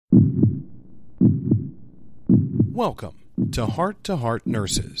Welcome to Heart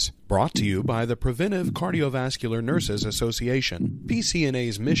Nurses, brought to you by the Preventive Cardiovascular Nurses Association.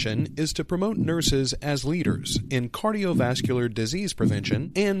 PCNA's mission is to promote nurses as leaders in cardiovascular disease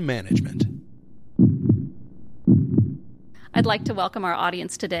prevention and management. I'd like to welcome our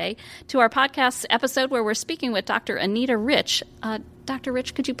audience today to our podcast episode where we're speaking with Dr. Anita Rich. Dr.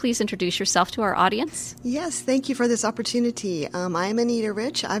 Rich, could you please introduce yourself to our audience? Yes, thank you for this opportunity. I am Anita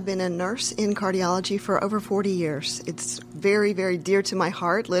Rich. I've been a nurse in cardiology for over 40 years. It's very, very dear to my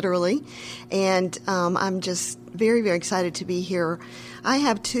heart, literally, and I'm just very, very excited to be here. I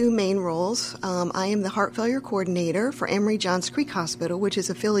have two main roles. I am the heart failure coordinator for Emory Johns Creek Hospital, which is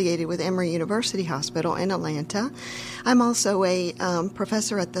affiliated with Emory University Hospital in Atlanta. I'm also a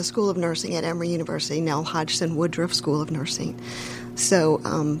professor at the School of Nursing at Emory University, Nell Hodgson Woodruff School of Nursing. So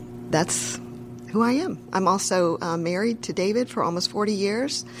that's who I am. I'm also married to David for almost 40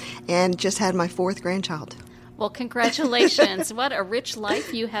 years and just had my fourth grandchild. Well, congratulations. What a rich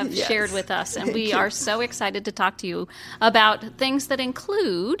life you have shared with us. And we are so excited to talk to you about things that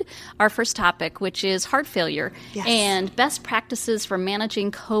include our first topic, which is heart failure and best practices for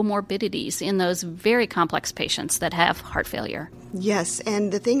managing comorbidities in those very complex patients that have heart failure. Yes,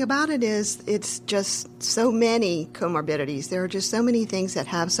 and the thing about it is it's just so many comorbidities. There are just so many things that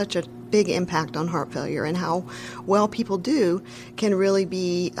have such a big impact on heart failure, and how well people do can really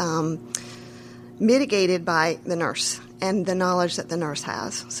be mitigated by the nurse and the knowledge that the nurse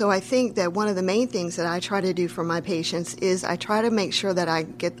has. So I think that one of the main things that I try to do for my patients is I try to make sure that I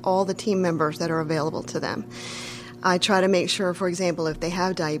get all the team members that are available to them. I try to make sure, for example, if they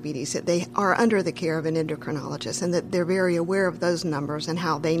have diabetes, that they are under the care of an endocrinologist and that they're very aware of those numbers and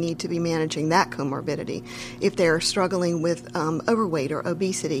how they need to be managing that comorbidity. If they're struggling with overweight or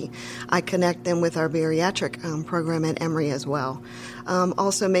obesity, I connect them with our bariatric program at Emory as well.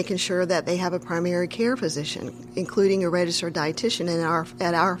 Also making sure that they have a primary care physician, including a registered dietitian.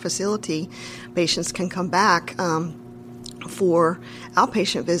 At our facility, patients can come back for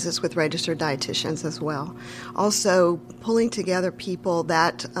outpatient visits with registered dietitians as well. Also, pulling together people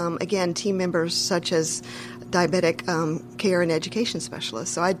that, again, team members such as diabetic care and education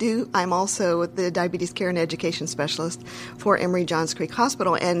specialists. So I'm also the diabetes care and education specialist for Emory Johns Creek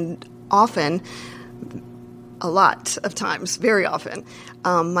Hospital, and often, a lot of times, very often,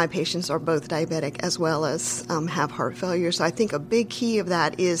 my patients are both diabetic as well as have heart failure. So I think a big key of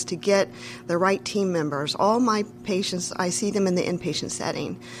that is to get the right team members. All my patients, I see them in the inpatient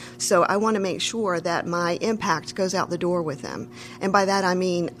setting. So I want to make sure that my impact goes out the door with them. And by that I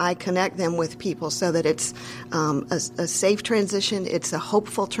mean I connect them with people so that it's a safe transition, it's a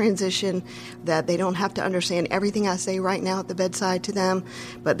hopeful transition, that they don't have to understand everything I say right now at the bedside to them,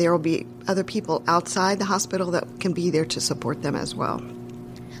 but there will be other people outside the hospital that can be there to support them as well.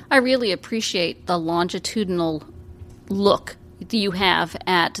 I really appreciate the longitudinal look that you have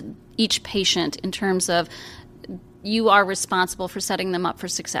at each patient in terms of you are responsible for setting them up for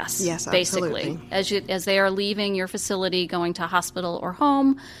success. Yes, basically. absolutely. As they are leaving your facility, going to hospital or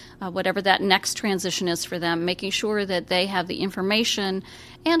home, whatever that next transition is for them, making sure that they have the information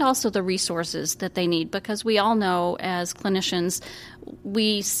and also the resources that they need. Because we all know as clinicians,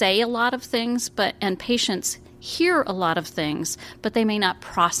 we say a lot of things, and patients hear a lot of things, but they may not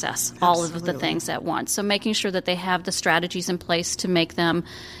process all of the things at once. So making sure that they have the strategies in place to make them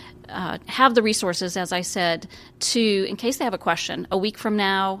have the resources, as I said, to, in case they have a question, a week from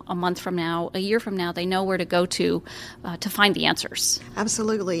now, a month from now, a year from now, they know where to go to find the answers.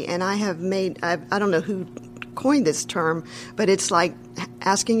 Absolutely. And I have I don't know who coined this term, but it's like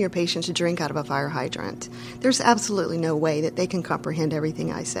asking your patient to drink out of a fire hydrant. There's absolutely no way that they can comprehend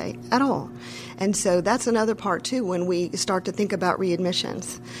everything I say at all. And so that's another part, too, when we start to think about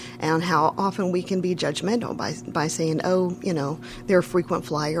readmissions and how often we can be judgmental by saying, oh, they're a frequent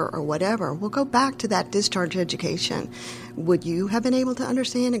flyer or whatever. We'll go back to that discharge education. Would you have been able to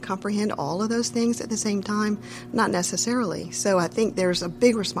understand and comprehend all of those things at the same time? Not necessarily. So I think there's a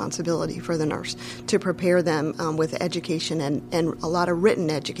big responsibility for the nurse to prepare them with education and a lot of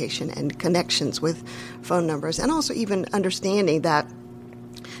written education and connections with phone numbers, and also even understanding that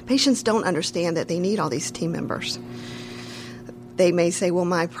patients don't understand that they need all these team members. They may say, well,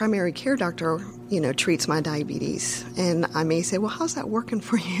 my primary care doctor, treats my diabetes. And I may say, well, how's that working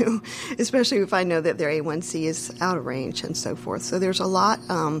for you? Especially if I know that their A1C is out of range and so forth. So there's a lot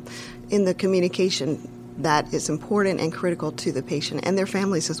in the communication that is important and critical to the patient and their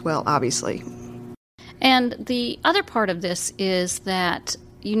families as well, obviously. And the other part of this is that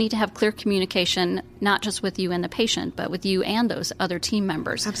you need to have clear communication, not just with you and the patient, but with you and those other team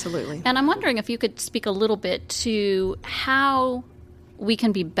members. Absolutely. And I'm wondering if you could speak a little bit to how we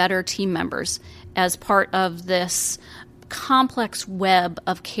can be better team members as part of this complex web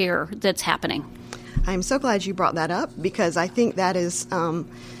of care that's happening. I'm so glad you brought that up, because I think that is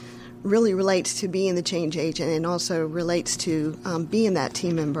really relates to being the change agent, and also relates to being that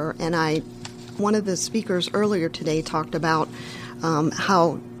team member. And one of the speakers earlier today talked about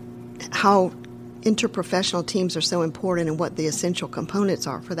how interprofessional teams are so important and what the essential components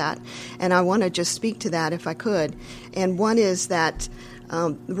are for that. And I want to just speak to that if I could. And one is that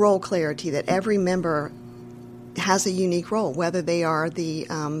role clarity, that every member has a unique role, whether they are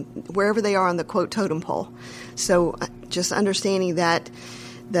wherever they are on the quote totem pole. So just understanding that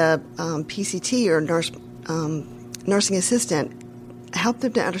the PCT or nursing assistant help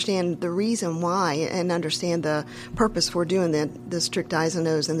them to understand the reason why, and understand the purpose for doing the strict I's and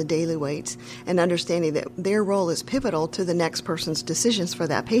O's and the daily weights, and understanding that their role is pivotal to the next person's decisions for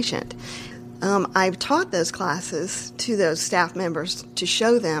that patient. I've taught those classes to those staff members to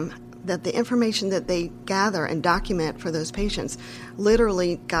show them that the information that they gather and document for those patients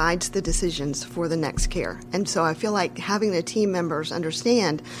literally guides the decisions for the next care. And so I feel like having the team members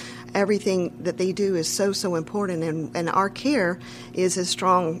understand everything that they do is so important, and our care is as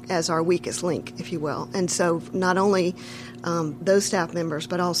strong as our weakest link, if you will. And so not only those staff members,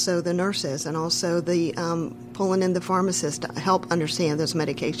 but also the nurses, and also the pulling in the pharmacists to help understand those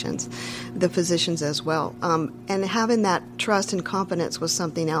medications, the physicians as well. And having that trust and confidence was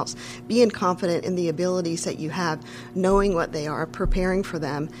something else. Being confident in the abilities that you have, knowing what they are, preparing for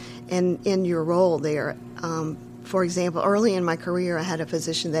them, and in your role there. For example, early in my career, I had a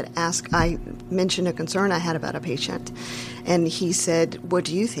physician that I mentioned a concern I had about a patient, and he said, "What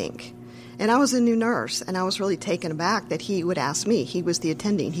do you think?" And I was a new nurse, and I was really taken aback that he would ask me. He was the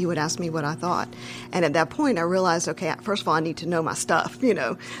attending. He would ask me what I thought. And at that point, I realized, okay, first of all, I need to know my stuff,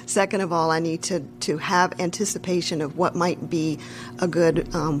 Second of all, I need to have anticipation of what might be a good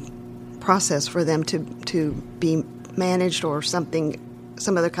process for them to be managed, or some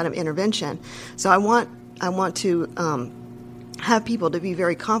other kind of intervention. So I want to have people to be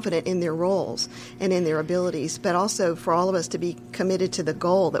very confident in their roles and in their abilities, but also for all of us to be committed to the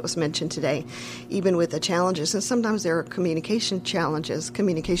goal that was mentioned today, even with the challenges. And sometimes there are communication challenges,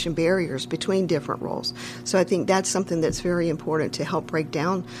 communication barriers between different roles. So I think that's something that's very important to help break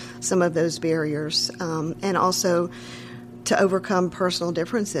down some of those barriers, and also to overcome personal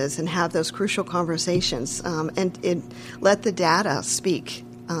differences and have those crucial conversations, and let the data speak.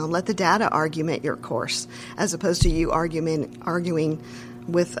 Let the data argument your course, as opposed to you arguing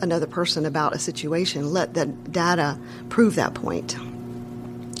with another person about a situation. Let the data prove that point,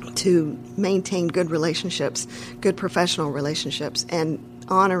 to maintain good relationships, good professional relationships, and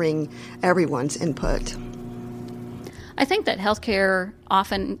honoring everyone's input. I think that healthcare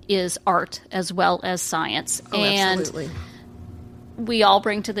often is art as well as science. Oh, absolutely. And we all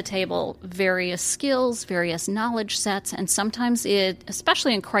bring to the table various skills, various knowledge sets, and sometimes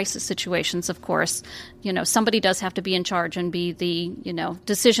especially in crisis situations, of course, somebody does have to be in charge and be the,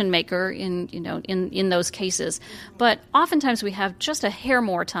 decision maker in those cases. But oftentimes we have just a hair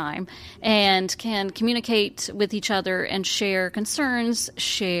more time and can communicate with each other and share concerns,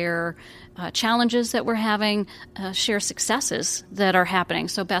 share challenges that we're having, share successes that are happening,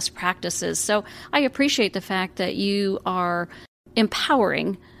 so best practices. So I appreciate the fact that you are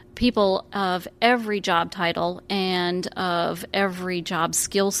empowering people of every job title and of every job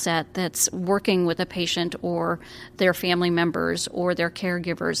skill set that's working with a patient or their family members or their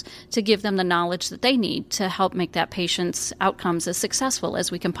caregivers, to give them the knowledge that they need to help make that patient's outcomes as successful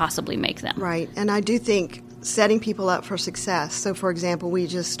as we can possibly make them. Right. And I do think setting people up for success. So, for example, we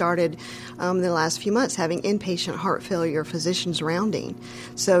just started the last few months having inpatient heart failure physicians rounding.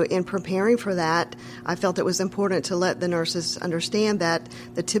 So in preparing for that, I felt it was important to let the nurses understand that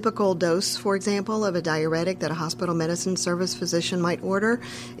the typical dose, for example, of a diuretic that a hospital medicine service physician might order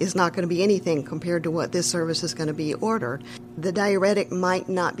is not going to be anything compared to what this service is going to be ordered. The diuretic might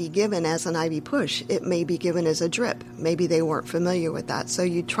not be given as an IV push. It may be given as a drip. Maybe they weren't familiar with that. So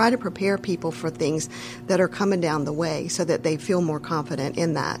you try to prepare people for things that are coming down the way so that they feel more confident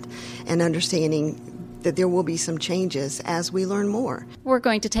in that, and understanding that there will be some changes as we learn more. We're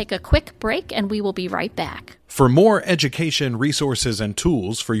going to take a quick break, and we will be right back. For more education, resources, and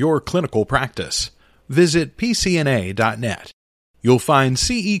tools for your clinical practice, visit pcna.net. You'll find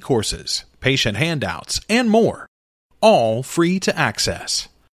CE courses, patient handouts, and more, all free to access.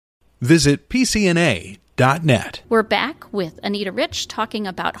 Visit pcna.net. We're back with Anita Rich talking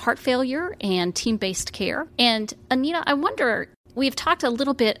about heart failure and team-based care. And Anita, I wonder, we've talked a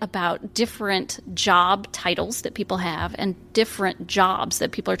little bit about different job titles that people have and different jobs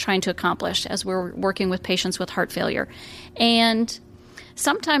that people are trying to accomplish as we're working with patients with heart failure. And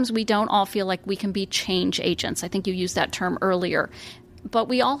sometimes we don't all feel like we can be change agents. I think you used that term earlier. But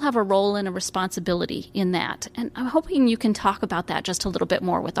we all have a role and a responsibility in that. And I'm hoping you can talk about that just a little bit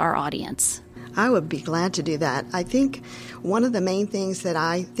more with our audience. I would be glad to do that. I think one of the main things that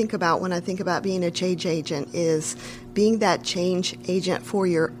I think about when I think about being a change agent is being that change agent for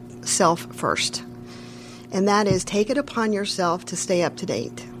yourself first. And that is, take it upon yourself to stay up to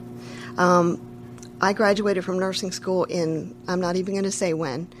date. I graduated from nursing school I'm not even going to say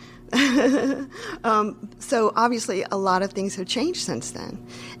when. So obviously a lot of things have changed since then.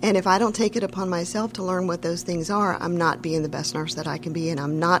 And if I don't take it upon myself to learn what those things are, I'm not being the best nurse that I can be, and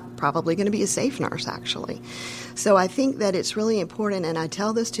I'm not probably going to be a safe nurse, actually. So I think that it's really important, and I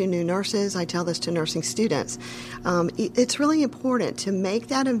tell this to new nurses, I tell this to nursing students, it's really important to make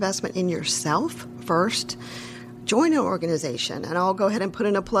that investment in yourself first. Join an organization, and I'll go ahead and put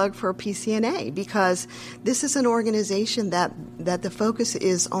in a plug for PCNA, because this is an organization that the focus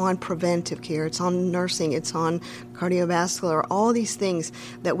is on preventive care. It's on nursing, it's on cardiovascular, all these things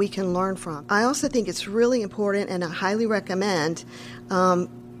that we can learn from. I also think it's really important, and I highly recommend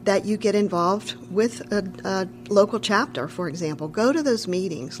that you get involved with a local chapter, for example. Go to those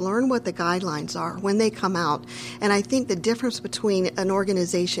meetings, learn what the guidelines are when they come out. And I think the difference between an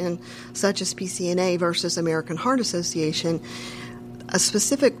organization such as PCNA versus American Heart Association, a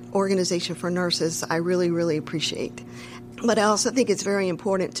specific organization for nurses, I really, really appreciate. But I also think it's very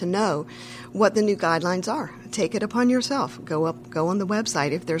important to know what the new guidelines are. Take it upon yourself. Go on the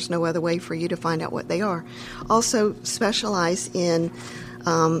website if there's no other way for you to find out what they are. Also, specialize in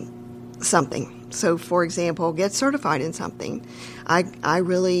something. So, for example, get certified in something. I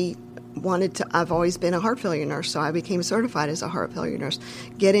really wanted to, I've always been a heart failure nurse, so I became certified as a heart failure nurse.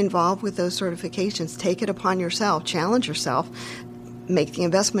 Get involved with those certifications. Take it upon yourself. Challenge yourself. Make the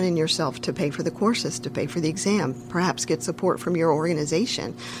investment in yourself to pay for the courses, to pay for the exam, perhaps get support from your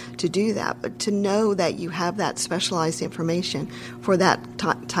organization to do that, but to know that you have that specialized information for that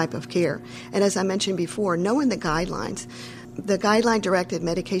type of care. And as I mentioned before, knowing the guidelines, the guideline-directed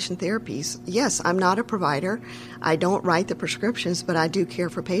medication therapies, yes, I'm not a provider. I don't write the prescriptions, but I do care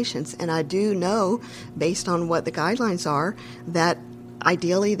for patients, and I do know, based on what the guidelines are, that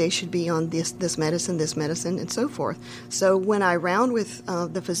ideally they should be on this medicine, and so forth. So when I round with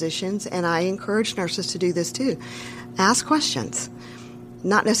the physicians, and I encourage nurses to do this too, ask questions.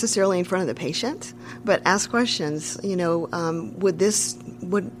 Not necessarily in front of the patient, but ask questions. You know, would this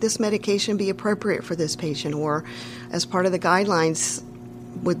medication be appropriate for this patient? Or as part of the guidelines,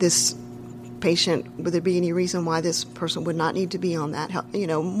 would there be any reason why this person would not need to be on that? You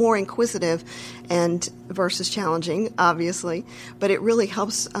know, more inquisitive and versus challenging, obviously. But it really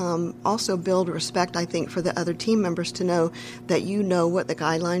helps also build respect, I think, for the other team members to know that you know what the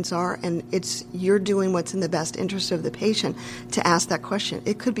guidelines are, and you're doing what's in the best interest of the patient to ask that question.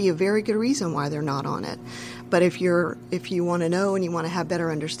 It could be a very good reason why they're not on it. But if you want to know and you want to have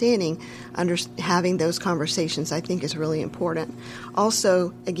better understanding, having those conversations, I think, is really important.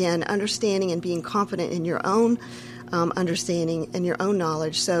 Also, again, understanding and being confident in your own understanding and your own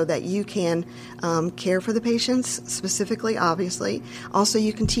knowledge so that you can care for the patients specifically, obviously. Also,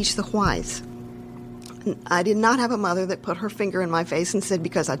 you can teach the whys. I did not have a mother that put her finger in my face and said,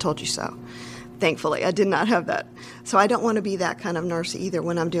 because I told you so. Thankfully, I did not have that. So I don't want to be that kind of nurse either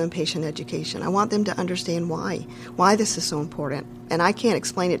when I'm doing patient education. I want them to understand why this is so important. And I can't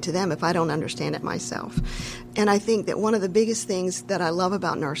explain it to them if I don't understand it myself. And I think that one of the biggest things that I love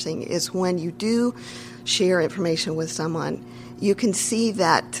about nursing is when you do share information with someone, you can see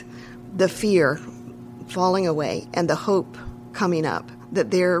that the fear falling away and the hope coming up, that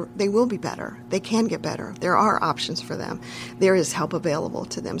they will be better. They can get better. There are options for them. There is help available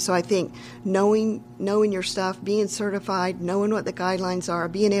to them. So I think knowing your stuff, being certified, knowing what the guidelines are,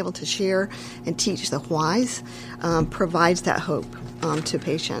 being able to share and teach the whys provides that hope to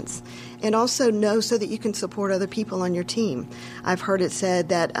patients. And also know so that you can support other people on your team. I've heard it said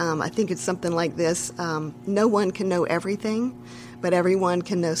that, I think it's something like this, no one can know everything, but everyone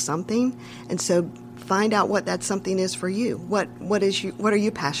can know something. And so find out what that something is for you. What are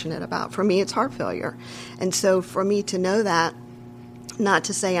you passionate about? For me, it's heart failure. And so for me to know that, not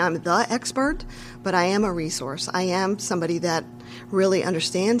to say I'm the expert, but I am a resource. I am somebody that really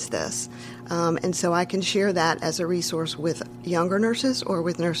understands this. And so I can share that as a resource with younger nurses or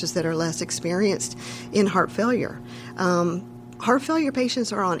with nurses that are less experienced in heart failure. Heart failure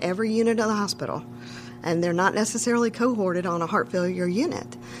patients are on every unit of the hospital, and they're not necessarily cohorted on a heart failure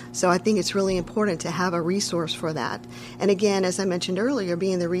unit. So I think it's really important to have a resource for that. And again, as I mentioned earlier,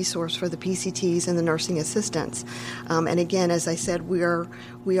 being the resource for the PCTs and the nursing assistants. And again, as I said, we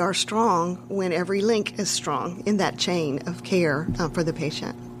are strong when every link is strong in that chain of care for the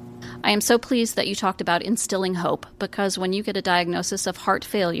patient. I am so pleased that you talked about instilling hope, because when you get a diagnosis of heart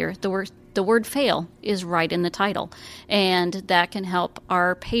failure, the word fail is right in the title. And that can help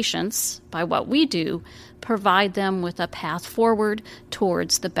our patients, by what we do, provide them with a path forward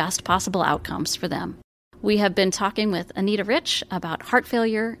towards the best possible outcomes for them. We have been talking with Anita Rich about heart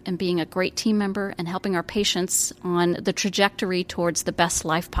failure and being a great team member and helping our patients on the trajectory towards the best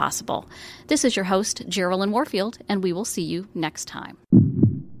life possible. This is your host, Geraldine Warfield, and we will see you next time.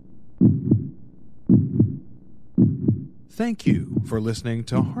 Thank you for listening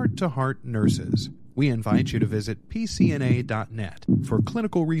to Heart Nurses. We invite you to visit pcna.net for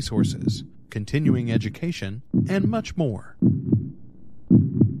clinical resources, continuing education, and much more.